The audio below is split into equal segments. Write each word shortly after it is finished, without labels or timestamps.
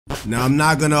Now I'm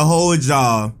not gonna hold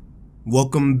y'all.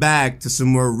 Welcome back to some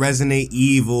more Resident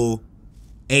Evil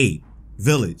 8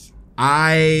 Village.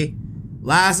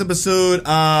 Last episode,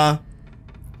 I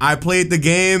played the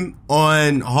game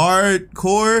on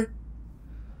hardcore,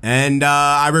 and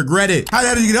I regret it. How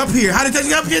did you get up here? How did you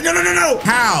get up here? No.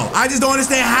 How? I just don't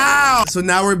understand how. So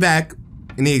now we're back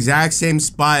in the exact same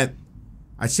spot.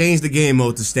 I changed the game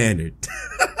mode to standard.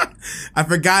 I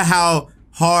forgot how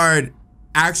hard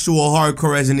actual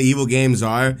hardcore Resident Evil games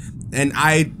are, and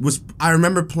I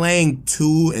remember playing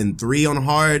 2 and 3 on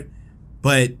hard,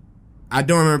 but I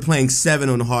don't remember playing 7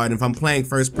 on hard. And if I'm playing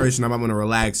first person, I'm gonna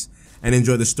relax and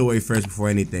enjoy the story first before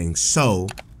anything. So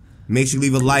make sure you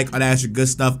leave a like, all that extra good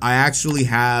stuff. I actually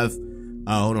have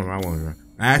hold on,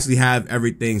 I actually have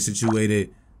everything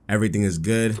situated. Everything is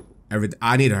good.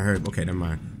 I need a herb. Okay, never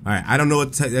mind. All right, I don't know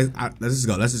what to, let's just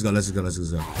go.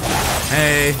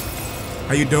 Hey,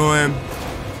 how you doing?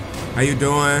 How you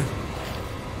doing?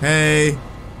 Hey.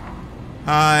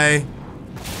 Hi.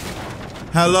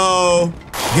 Hello.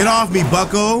 Get off me,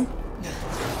 bucko.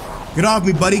 Get off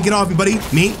me, buddy. Get off me, buddy.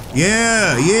 Me?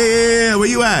 Yeah. Where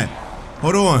you at?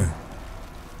 Hold on.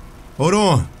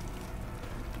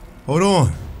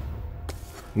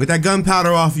 Get that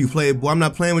gunpowder off you, playboy. I'm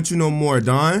not playing with you no more,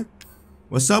 Don.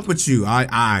 What's up with you?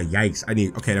 Yikes.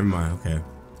 Okay, never mind. Okay.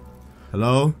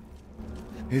 Hello?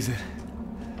 Is it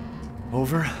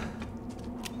over?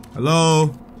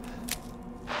 Hello?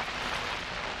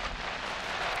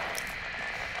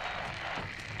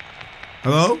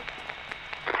 Hello?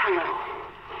 Hello.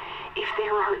 If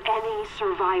there are any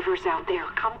survivors out there,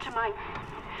 come to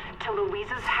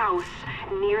Louisa's house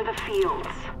near the fields.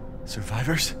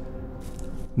 Survivors?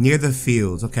 Near the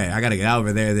fields. Okay, I gotta get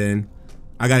over there then.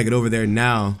 I gotta get over there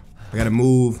now. I gotta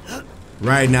move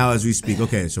right now as we speak.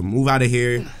 Okay, so move out of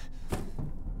here.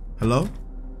 Hello?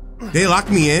 They locked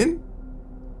me in?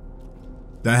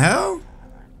 The hell?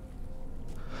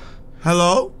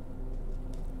 Hello?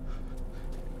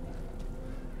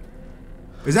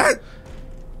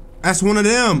 That's one of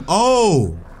them.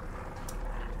 Oh.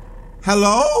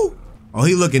 Hello? Oh,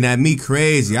 he looking at me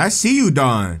crazy. I see you,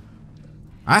 Don.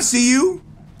 I see you.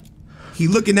 He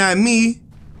looking at me.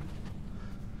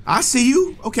 I see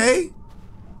you. Okay.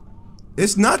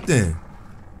 It's nothing.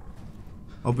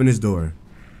 Open this door.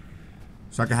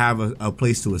 So I can have a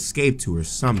place to escape to or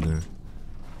something.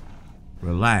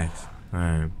 Relax.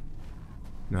 Alright.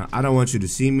 Now, I don't want you to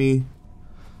see me.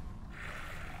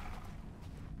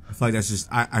 I feel like that's just,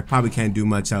 I probably can't do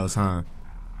much else, huh?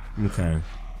 Okay.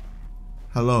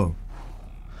 Hello.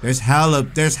 There's hell.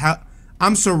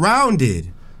 I'm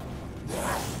surrounded.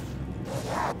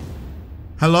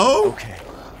 Hello? Okay.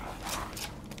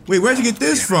 Wait, where'd you get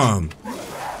this from?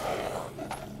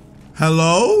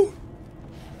 Hello?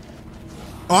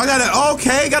 Oh,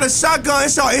 got a shotgun.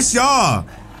 It's y'all.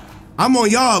 I'm on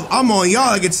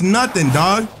y'all like it's nothing,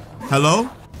 dog. Hello?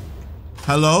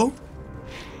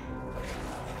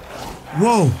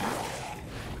 Whoa.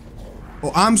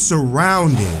 Oh, I'm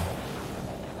surrounded.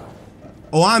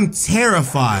 Oh, I'm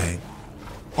terrified.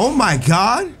 Oh my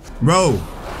God. Bro,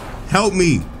 help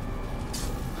me.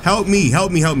 Help me.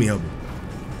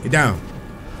 Get down.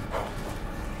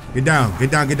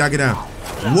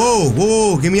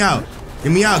 Whoa, get me out.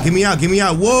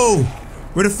 Whoa.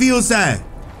 Where the fields at?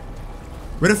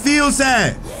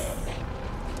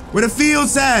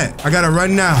 I gotta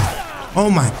run now. Oh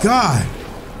my God.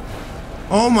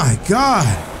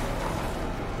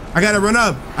 I gotta run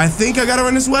up. I think I gotta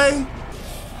run this way.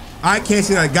 I can't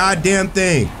see that goddamn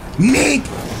thing. Meek!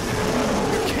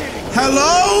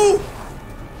 Hello?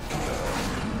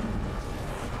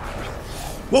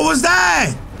 What was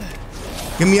that?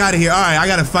 Get me out of here. Alright, I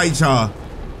gotta fight y'all.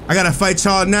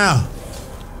 Now.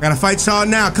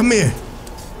 Come here.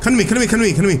 Come to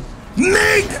me.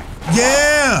 Meek!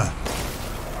 Yeah!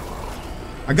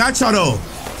 I got y'all though.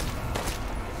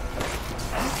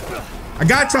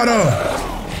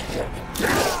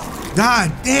 God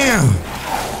damn.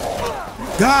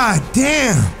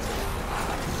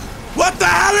 What the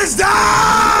hell is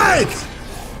that?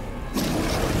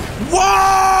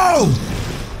 Whoa!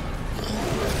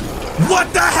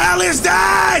 What the hell is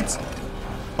that?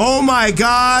 Oh my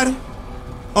God.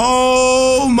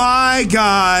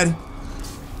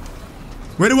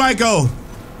 Where do I go?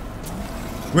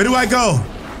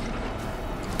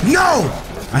 No!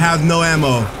 I have no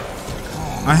ammo.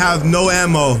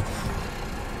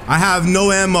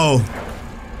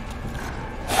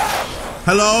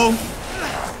 Hello?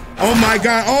 Oh my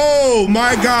God.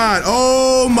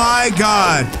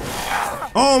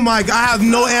 I have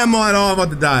no ammo at all. I'm about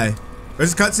to die.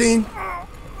 There's a cutscene?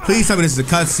 Please tell me this is a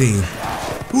cutscene.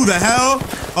 Who the hell?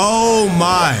 Oh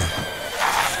my.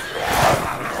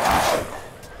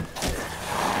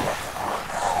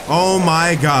 Oh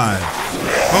my god.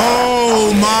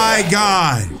 Oh my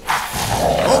god.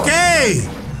 Okay.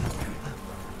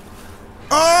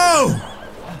 Oh.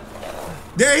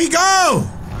 There he go.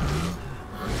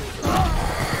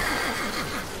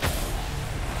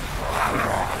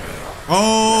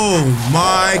 Oh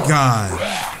my god.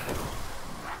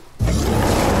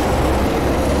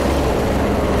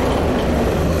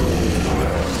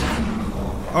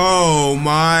 Oh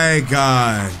my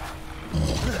god.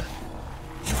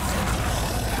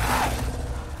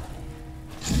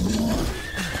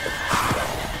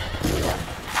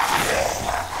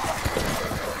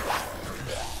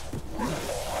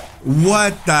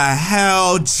 What the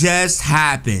hell just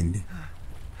happened?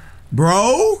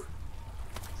 Bro?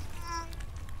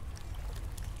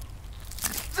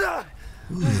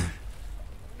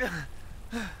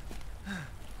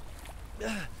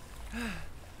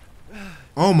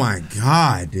 Oh my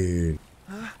god, dude.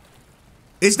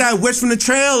 It's that witch from the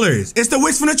trailers. It's the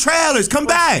witch from the trailers. Come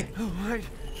back.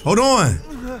 Hold on.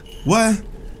 What?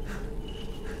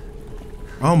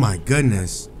 Oh my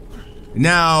goodness.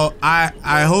 Now,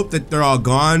 I hope that they're all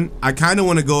gone. I kind of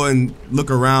want to go and look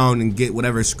around and get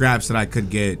whatever scraps that I could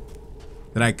get.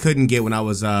 That I couldn't get when I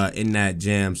was in that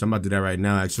jam. So I'm about to do that right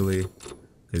now, actually.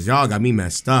 Because y'all got me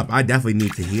messed up. I definitely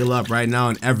need to heal up right now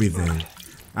and everything.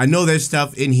 I know there's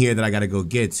stuff in here that I gotta go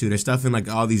get too. There's stuff in like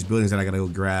all these buildings that I gotta go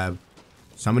grab.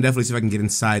 So I'm gonna definitely see if I can get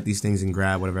inside these things and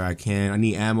grab whatever I can. I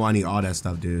need ammo, I need all that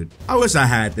stuff, dude. I wish I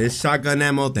had this. Shotgun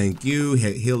ammo, thank you.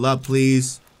 Heal up,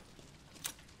 please.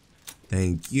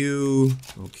 Thank you.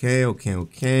 Okay, okay,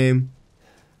 okay.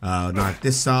 Knock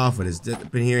this off. What is this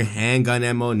up in here? Handgun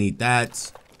ammo, need that.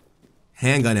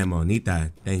 Handgun ammo, need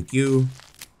that. Thank you.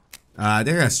 I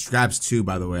think I got scraps too,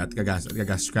 by the way. I think I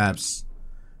got scraps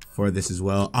for this as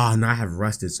well. Oh no, I have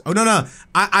rusted. Oh no,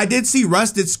 I did see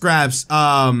rusted scraps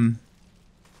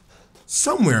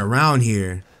somewhere around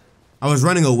here. I was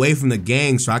running away from the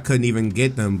gang, so I couldn't even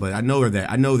get them. But I know where they're.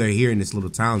 I know they're here in this little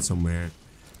town somewhere.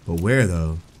 But where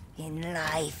though? In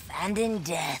life and in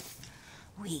death,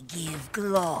 we give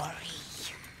glory.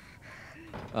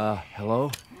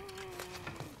 Hello?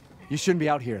 You shouldn't be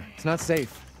out here. It's not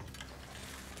safe.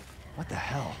 What the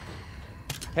hell?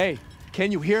 Hey,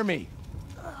 can you hear me?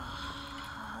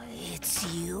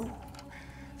 It's you,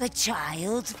 the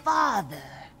child's father.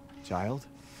 Child?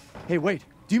 Hey, wait.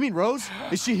 Do you mean Rose?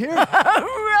 Is she here?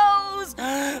 Rose!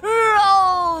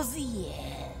 Rose,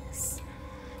 yes.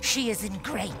 She is in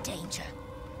great danger.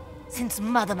 Since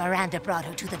Mother Miranda brought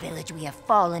her to the village, we have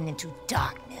fallen into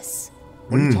darkness.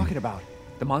 What are you talking about?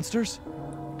 The monsters?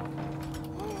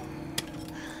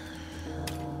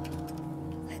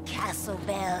 The castle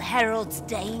bell heralds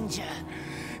danger.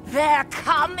 They're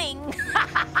coming!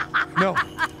 No.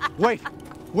 Wait.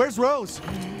 Where's Rose?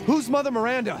 Who's Mother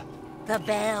Miranda? The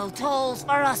bell tolls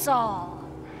for us all.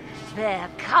 They're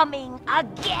coming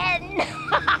again!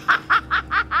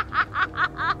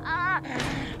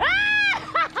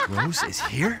 Rose is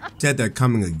here? Said they're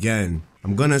coming again.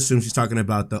 I'm gonna assume she's talking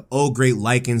about the oh great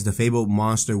lichens, the fabled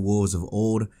monster wolves of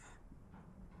old.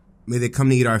 May they come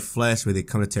to eat our flesh, may they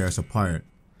come to tear us apart.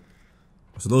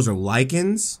 So those are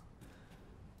lichens?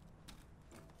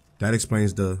 That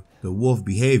explains the wolf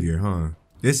behavior, huh?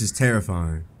 This is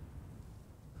terrifying.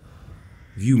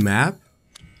 View map?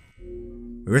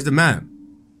 Where's the map?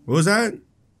 What was that?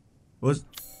 Oh,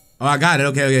 I got it.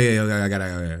 Okay, I got it.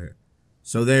 Okay.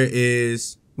 So there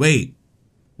is... Wait.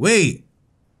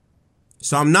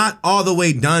 So I'm not all the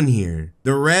way done here.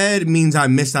 The red means I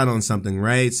missed out on something,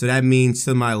 right? So that means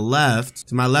to my left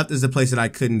is the place that I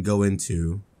couldn't go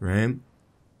into, right?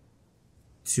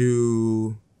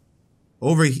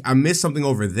 I missed something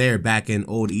over there back in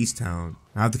Old East Town.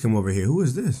 I have to come over here. Who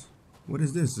is this? What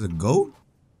is this? Is it a goat?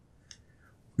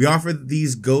 We offer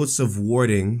these goats of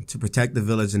warding to protect the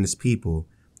village and its people.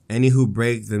 Any who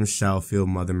break them shall feel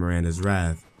Mother Miranda's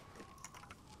wrath.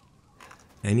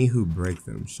 Any who break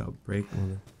them shall break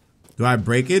Mother. Do I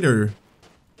break it or?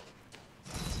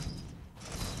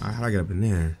 How do I get up in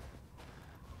there?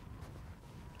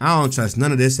 I don't trust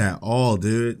none of this at all,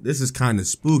 dude. This is kind of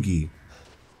spooky.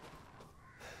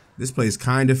 This place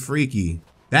kind of freaky.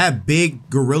 That big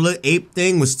gorilla ape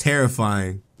thing was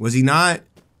terrifying. Was he not?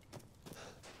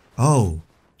 Oh.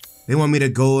 They want me to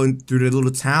go in through the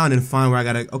little town and find where I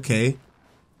gotta... Okay.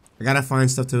 I gotta find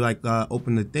stuff to, like,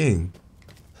 open the thing.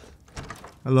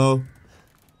 Hello?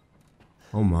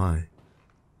 Oh, my.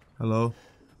 Hello?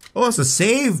 Oh, it's a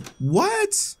save?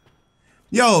 What?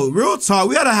 Yo, real talk.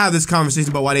 We gotta have this conversation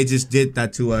about why they just did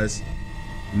that to us.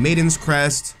 Maiden's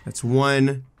Crest. That's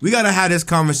one. We gotta have this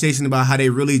conversation about how they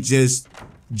really just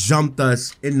jumped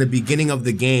us in the beginning of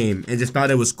the game and just thought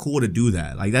it was cool to do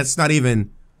that. Like, that's not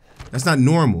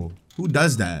normal. Who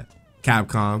does that?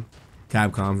 Capcom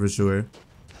for sure.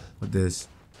 What this?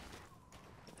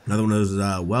 Another one of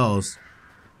those wells.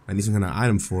 I need some kind of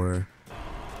item for.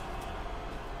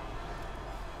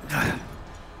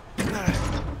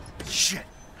 Shit.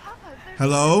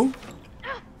 Hello?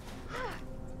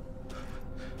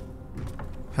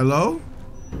 Hello?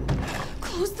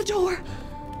 Close the door,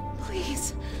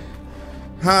 please.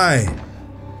 Hi.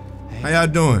 Hey, how y'all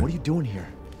doing? What are you doing here?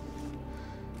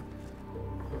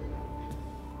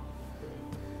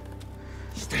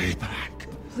 Stay back.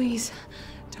 Please,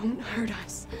 don't hurt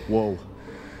us. Whoa.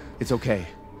 It's okay.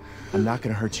 I'm not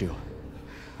gonna hurt you.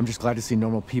 I'm just glad to see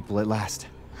normal people at last.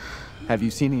 Have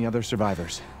you seen any other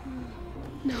survivors?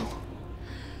 No.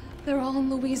 They're all in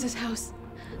Louise's house.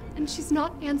 And she's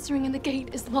not answering and the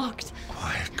gate is locked.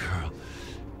 Quiet, girl.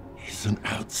 He's an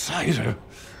outsider.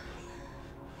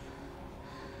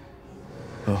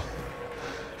 Oh.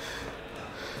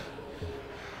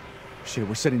 Shit,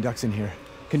 we're sitting ducks in here.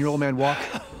 Can your old man walk?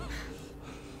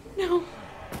 No.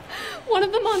 One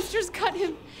of the monsters cut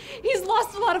him. He's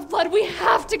lost a lot of blood. We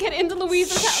have to get into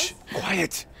Louise's house.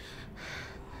 Quiet!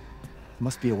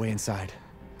 Must be a way inside.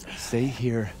 Stay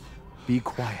here, be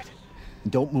quiet,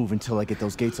 and don't move until I get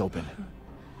those gates open.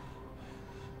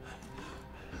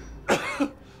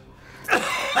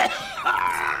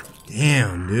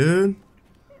 Damn, dude.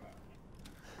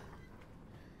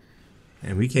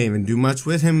 And we can't even do much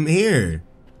with him here.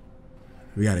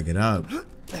 We gotta get up.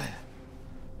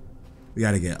 We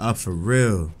gotta get up for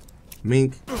real.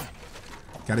 Mink.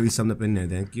 Gotta be something up in there.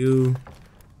 Thank you.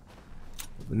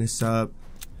 Open this up.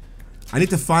 I need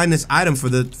to find this item for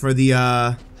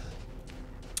the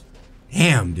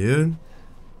Damn, dude.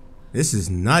 This is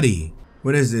nutty.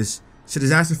 What is this? Should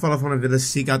disaster fall upon a village,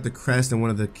 seek out the crest and one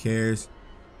of the cares.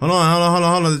 Hold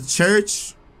on. The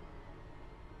church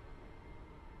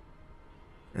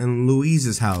and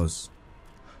Louise's house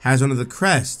has one of the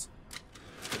crest.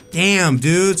 Damn,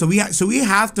 dude. So we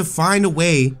have to find a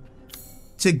way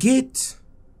to get.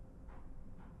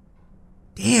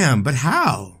 Damn, but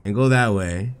how? And go that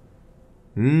way.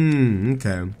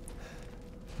 Okay.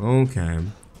 Okay.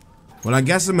 Well, I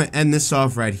guess I'm gonna end this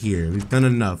off right here. We've done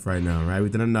enough right now, right?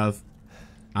 We've done enough.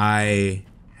 I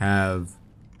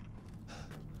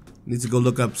need to go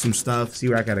look up some stuff, see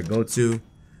where I gotta go to.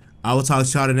 I will talk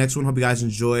to y'all in the next one. Hope you guys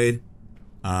enjoyed.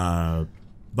 Bye.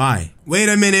 Wait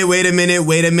a minute.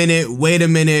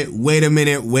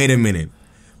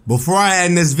 Before I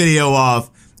end this video off,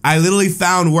 I literally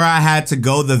found where I had to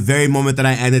go the very moment that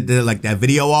I ended that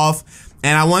video off.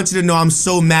 And I want you to know I'm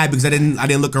so mad because I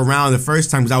didn't look around the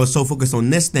first time because I was so focused on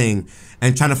this thing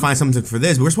and trying to find something for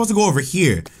this. But we're supposed to go over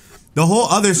here. The whole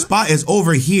other spot is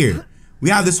over here. We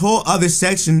have this whole other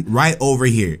section right over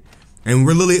here. And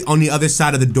we're literally on the other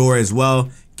side of the door as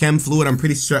well. Chem fluid, I'm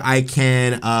pretty sure I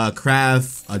can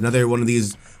craft another one of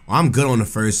these. Well, I'm good on the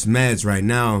first meds right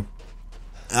now.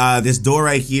 This door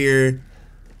right here.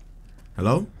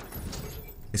 Hello?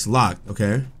 It's locked,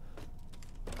 okay.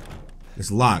 It's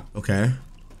locked, okay.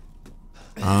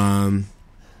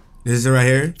 Is it right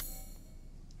here?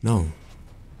 No.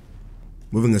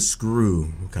 Moving a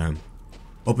screw, okay.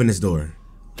 Open this door.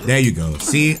 There you go.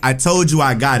 See, I told you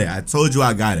I got it.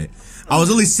 I was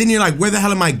literally sitting here like, where the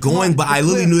hell am I going? But I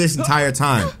literally knew this entire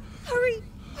time. Hurry.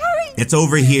 It's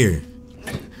over here.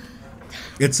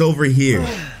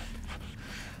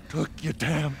 Took your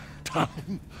damn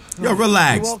time. Yo,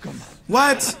 relax. You're welcome.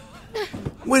 What?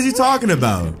 What is he talking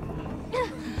about?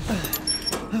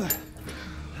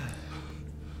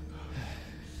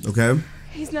 Okay.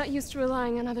 He's not used to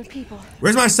relying on other people.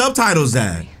 Where's my subtitles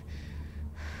at?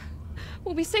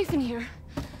 We'll be safe in here,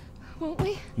 won't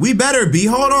we? We better be.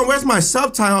 Hold on. Where's my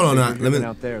subtitle? Hold on. Let me.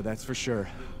 Out there, that's for sure.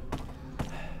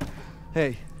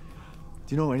 Hey,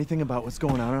 do you know anything about what's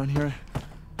going on around here?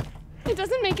 It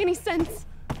doesn't make any sense.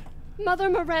 Mother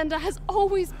Miranda has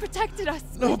always protected us.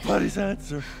 Nobody's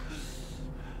answer.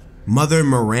 Mother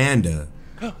Miranda.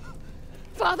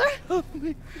 Father?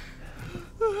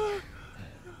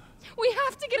 We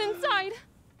have to get inside.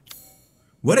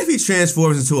 What if he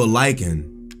transforms into a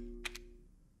lichen?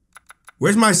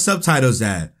 Where's my subtitles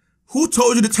at? Who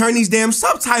told you to turn these damn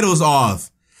subtitles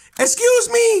off? Excuse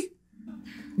me?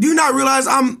 Do you not realize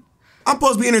I'm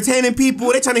supposed to be entertaining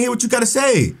people? They trying to hear what you gotta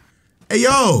say. Hey,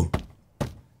 yo.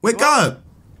 Wake up.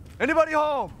 Anybody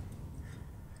home?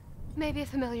 Maybe a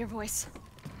familiar voice.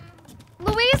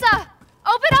 Louisa!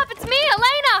 Open up! It's me,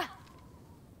 Elena!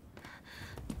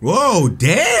 Whoa,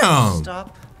 damn.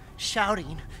 Stop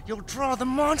shouting. You'll draw the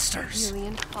monsters.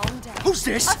 Julian, calm down. Who's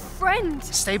this? A friend!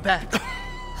 Stay back.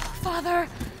 Father,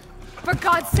 for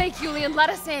God's sake, Julian, let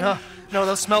us in. No,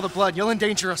 they'll smell the blood. You'll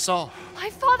endanger us all. My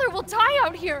father will die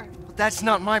out here. But that's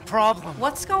not my problem.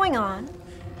 What's going on?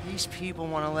 These people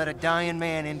want to let a dying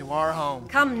man into our home.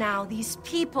 Come now, these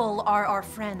people are our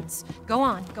friends. Go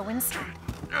on, go inside.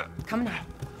 Come now,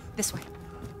 this way.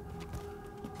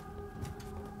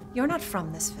 You're not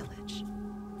from this village.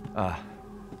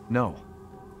 No.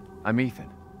 I'm Ethan.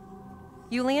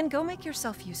 Julian, go make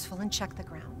yourself useful and check the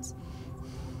grounds.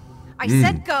 I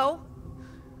said go!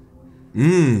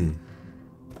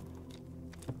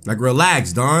 Like,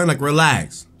 relax, Dawn. Like,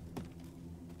 relax.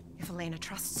 If Elena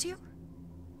trusts you,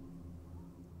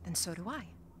 then so do I.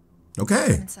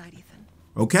 Okay. Come inside, Ethan.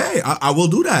 Okay, I will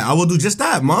do that. I will do just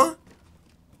that, Ma.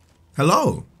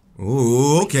 Hello.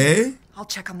 Ooh, okay. I'll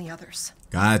check on the others.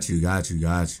 Got you.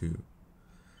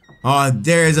 Oh,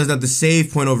 there is another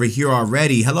save point over here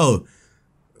already. Hello,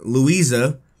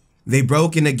 Louisa. They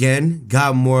broke in again,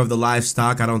 got more of the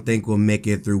livestock. I don't think we'll make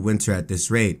it through winter at this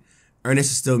rate.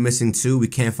 Ernest is still missing too. We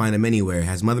can't find him anywhere.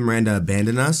 Has Mother Miranda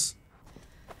abandoned us?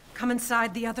 Come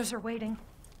inside, the others are waiting.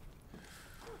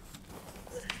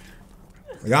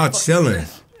 Y'all chilling.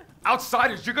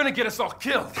 Outsiders, you're gonna get us all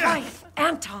killed. Quiet,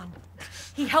 Anton.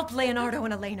 He helped Leonardo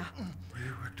and Elena. We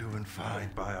were doing fine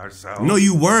by ourselves. No,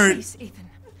 you weren't. Please, Ethan,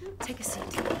 take a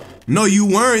seat. No, you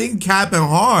weren't. You capping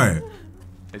hard.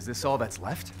 Is this all that's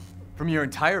left? From your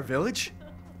entire village?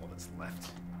 All that's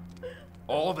left?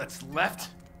 All that's left?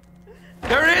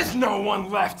 There is no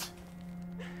one left!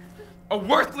 A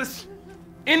worthless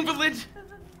invalid,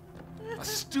 a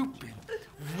stupid,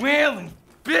 wailing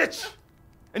bitch!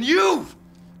 And you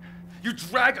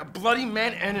drag a bloody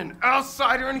man and an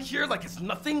outsider in here like it's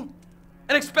nothing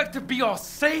and expect to be all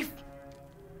safe?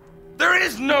 There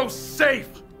is no safe!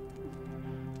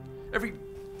 Every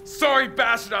sorry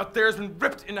bastard out there has been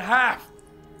ripped in half.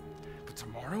 But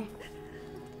tomorrow?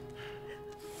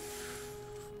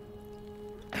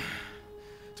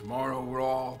 Tomorrow we'll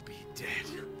all be dead.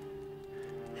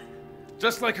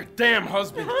 Just like her damn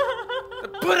husband.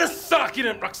 Put a sock in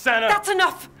it, Roxana! That's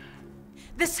enough!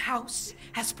 This house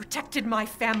has protected my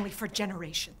family for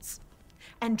generations.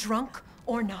 And drunk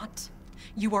or not,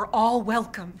 you are all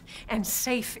welcome and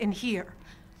safe in here.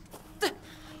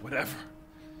 Whatever.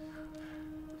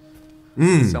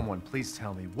 Someone please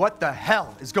tell me, what the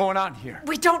hell is going on here?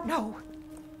 We don't know.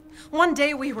 One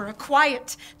day we were a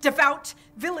quiet, devout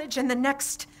village, and the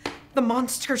next, the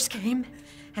monsters came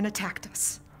and attacked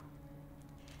us.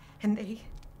 And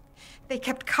they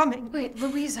kept coming. Wait,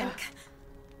 Louisa.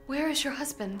 Where is your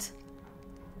husband?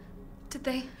 Did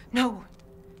they? No.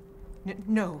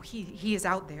 No, he is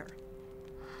out there.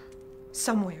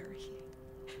 Somewhere.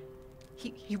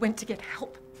 He went to get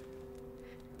help.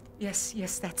 Yes,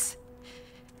 that's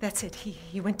it.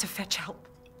 He went to fetch help.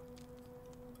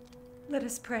 Let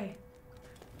us pray.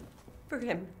 For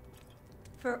him.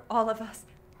 For all of us.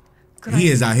 He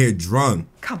is out here drunk.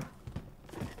 Come.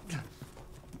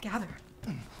 Gather.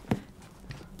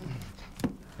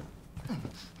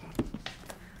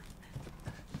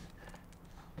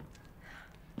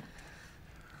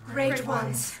 Great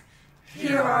ones,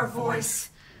 hear our voice.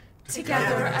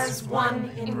 Together as one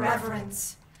in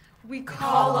reverence, we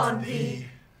call on thee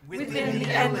within the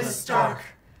endless dark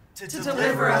to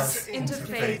deliver us into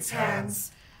fate's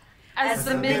hands. As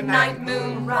the midnight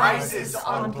moon rises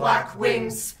on black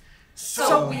wings,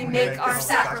 so we make our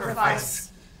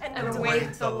sacrifice and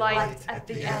await the light at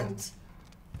the end.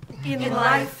 In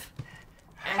life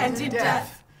and in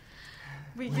death,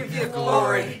 we give you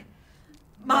glory,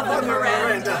 Mother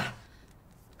Miranda.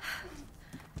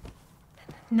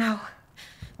 Now,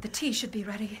 the tea should be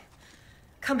ready.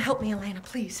 Come help me, Elena,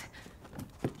 please.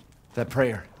 That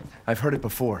prayer, I've heard it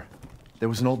before. There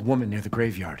was an old woman near the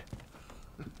graveyard.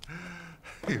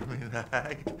 You mean the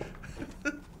hag?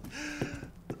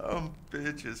 Dumb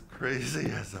bitch is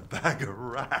crazy as a bag of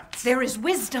rats. There is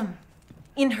wisdom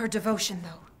in her devotion,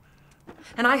 though.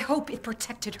 And I hope it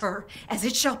protected her as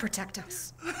it shall protect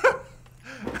us.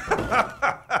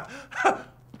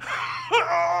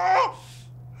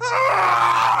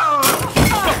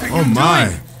 Oh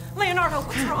my. Leonardo,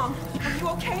 what's wrong? Are you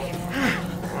okay?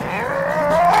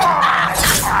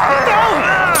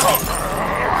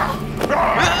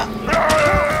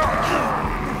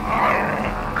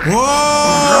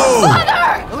 Whoa!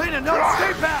 Mother! Elena, no,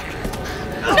 stay back!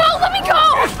 No, let me go!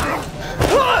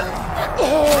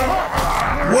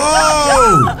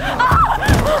 Whoa!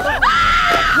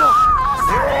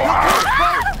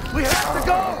 We have to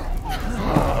go!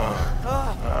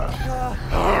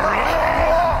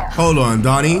 Hold on,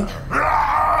 Donnie.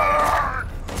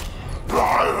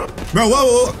 Bro,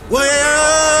 whoa,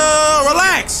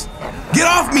 relax. Get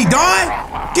off me,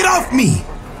 dog. Get off me.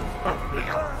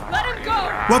 Let him go.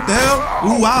 What the hell?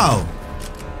 Ooh, wow.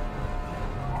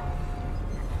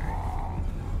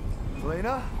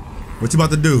 Elena? What you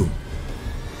about to do?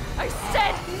 I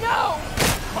said no.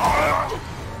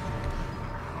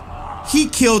 He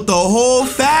killed the whole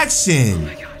faction. Oh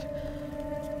my God.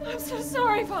 I'm so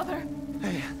sorry, Father.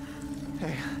 Hey.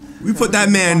 We put that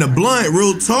man in the blunt,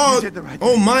 real talk.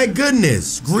 Oh my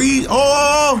goodness. Greed.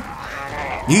 Oh,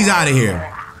 he's out of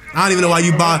here. I don't even know why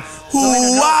you bought. Who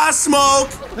I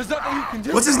smoke. There's nothing you can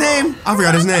do. What's his name? I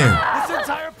forgot his name. This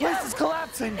entire place is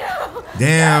collapsing.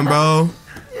 Damn, bro.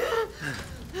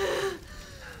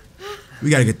 We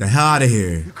gotta get the hell out of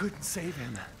here. You couldn't save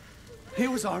him. He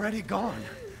was already gone.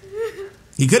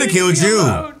 He could have killed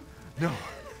you. No,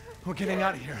 we're getting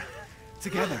out of here.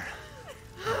 Together.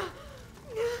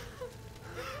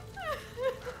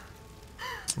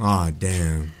 Oh,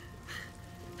 damn.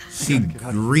 She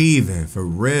grieving, for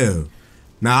real.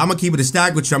 Now, I'm gonna keep it a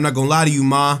stack with you. I'm not gonna lie to you,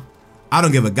 Ma. I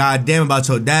don't give a goddamn about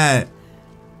your dad.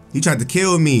 He tried to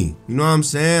kill me. You know what I'm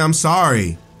saying? I'm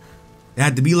sorry. It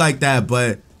had to be like that,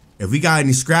 but if we got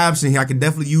any scraps in here, I could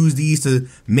definitely use these to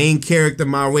main character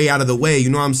my way out of the way. You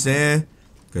know what I'm saying?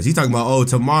 Because he's talking about, oh,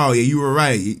 tomorrow. Yeah, you were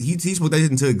right. He spoke that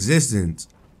shit into existence.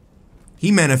 He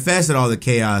manifested all the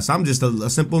chaos. I'm just a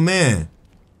simple man.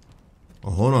 Oh,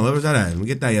 hold on. Where was that at? Let me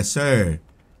get that. Yes, sir.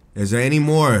 Is there any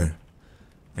more?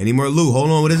 Any more loot?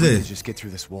 Hold on. What is this? Just get through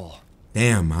this wall.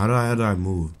 Damn. How do I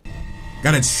move?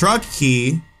 Got a truck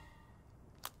key.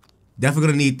 Definitely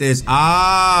gonna need this.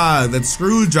 Ah, that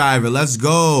screwdriver. Let's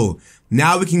go.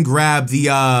 Now we can grab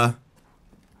the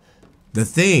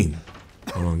thing.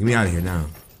 Hold on. Get me out of here now.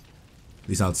 At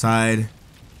least outside.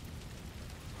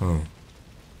 Huh.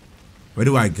 Where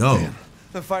do I go? Man,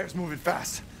 the fire's moving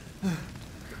fast.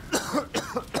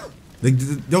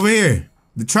 Over here.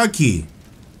 The truck key.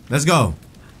 Let's go.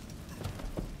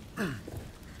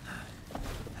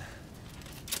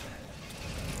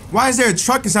 Why is there a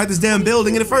truck inside this damn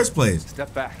building in the first place?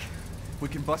 Step back. We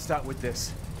can bust out with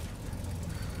this.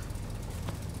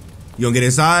 You gonna get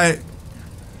inside?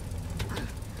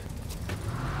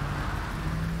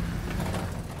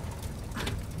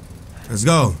 Let's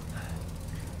go.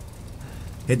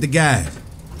 Hit the gas.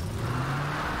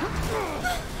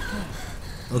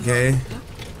 Okay.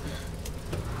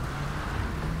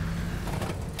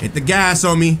 Hit the gas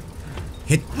on me.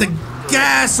 Hit the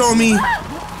gas on me.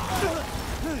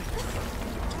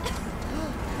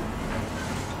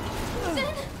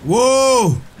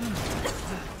 Whoa!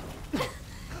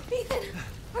 Ethan,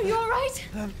 are you alright?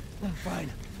 I'm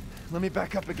fine. Let me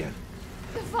back up again.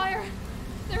 The fire.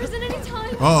 There isn't any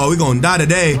time. Uh oh, we gonna die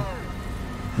today.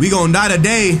 We gonna die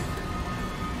today.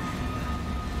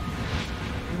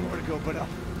 Nowhere to go but up.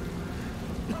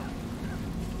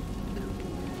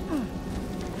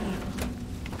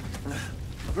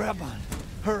 Grab on.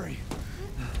 Hurry.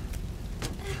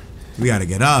 We gotta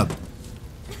get up.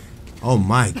 Oh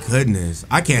my goodness.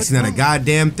 I can't see not a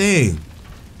goddamn thing.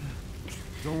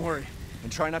 Don't worry.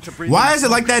 And try not to breathe. Why is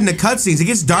it like that in the cutscenes? It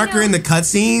gets darker in the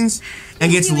cutscenes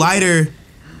and gets lighter.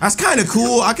 That's kind of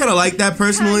cool. I kind of like that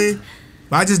personally.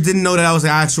 But I just didn't know that was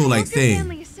an actual like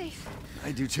thing.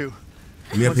 I do too.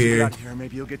 Me up here.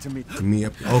 Maybe you'll get to meet me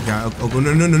up. Okay. Oh,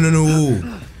 no.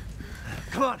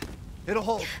 Come on. It'll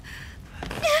hold.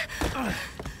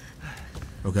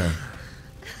 Okay.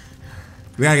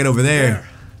 We gotta get over there.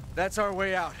 That's our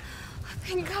way out.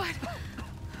 Thank God.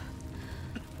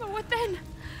 But what then?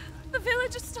 The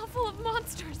village is still full of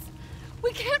monsters.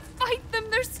 We can't fight them.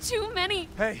 There's too many.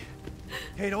 Hey,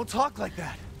 don't talk like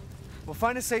that. We'll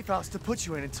find a safe house to put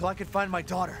you in until I can find my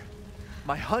daughter.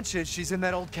 My hunch is she's in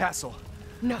that old castle.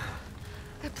 No.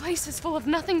 That place is full of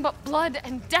nothing but blood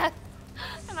and death.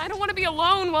 And I don't want to be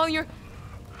alone while you're...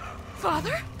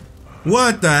 Father?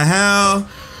 What the hell?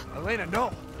 Elena,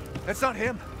 no. That's not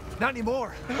him. Not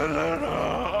anymore. He said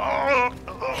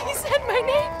my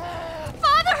name.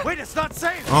 Father! Wait, it's not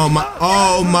safe. Oh my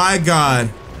God.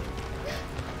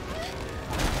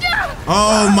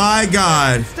 Oh my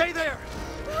God. Stay there.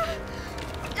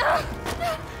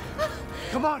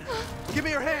 Come on. Give me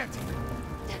your hand.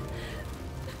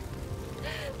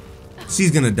 She's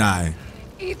gonna die.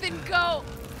 Ethan, go.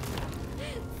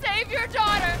 Save your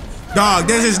daughter. Dog,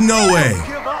 there's just no way.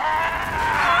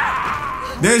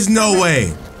 There's no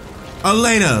way.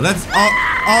 Elena, let's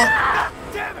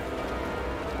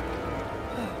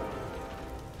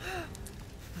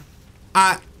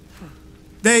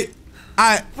Damn it.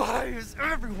 Why is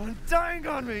everyone dying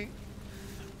on me?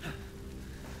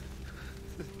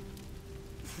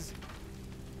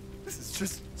 This is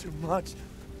just too much.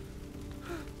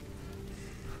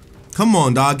 Come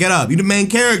on, dog. Get up. You the main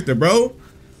character, bro.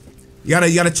 You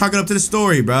gotta chalk it up to the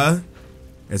story, bruh.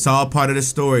 It's all part of the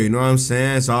story. You know what I'm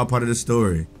saying? It's all part of the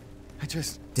story.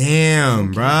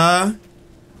 Damn, bruh.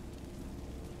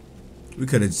 We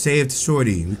could have saved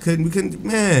Shorty. We couldn't,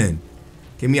 man.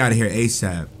 Get me out of here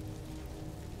ASAP.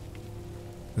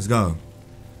 Let's go.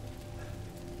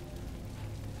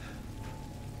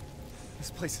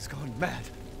 This place is going mad.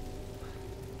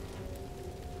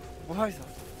 Why the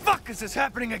fuck is this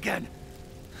happening again?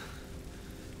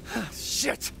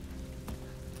 Shit.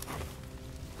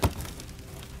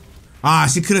 Ah,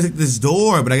 she could have took this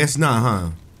door, but I guess not,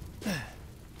 huh?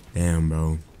 Damn,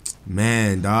 bro.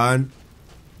 Man, dog.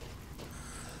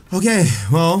 Okay,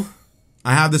 well,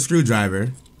 I have the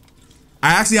screwdriver.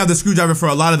 I actually have the screwdriver for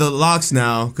a lot of the locks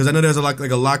now, because I know there's a lock,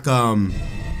 like a lock,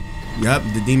 yep,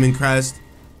 the demon crest.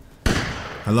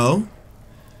 Hello?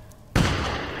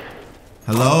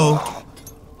 Hello?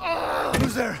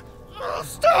 Who's there? Oh,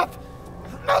 stop!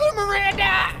 Mother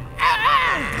Miranda!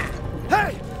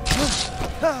 Hey!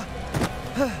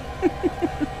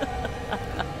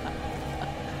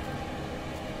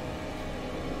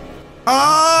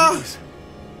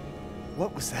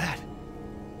 What was that?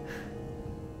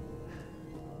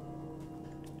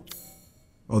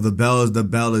 Oh, the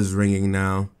bell is ringing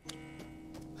now.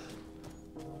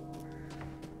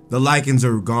 The lichens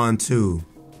are gone too.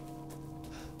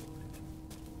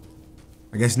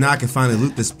 I guess now I can finally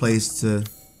loot this place and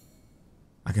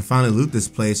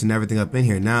everything up in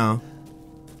here now.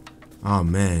 Oh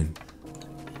man.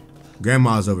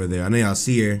 Grandma's over there. I know y'all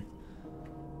see her.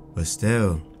 But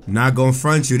still, not gonna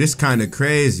front you. This kinda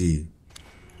crazy.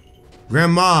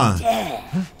 Grandma.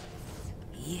 Death.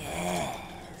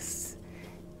 Yes.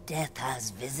 Death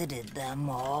has visited them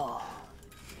all.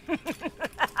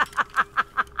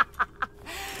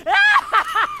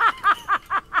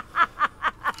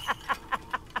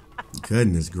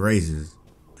 Goodness gracious.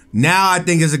 Now I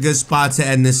think is a good spot to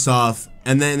end this off.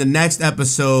 And then in the next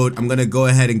episode, I'm going to go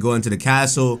ahead and go into the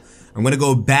castle. I'm going to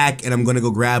go back and I'm going to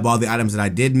go grab all the items that I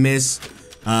did miss.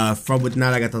 From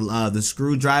whatnot, I got the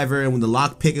screwdriver and the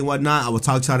lockpick and whatnot. I will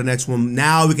talk to y'all the next one.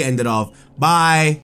 Now we can end it off. Bye.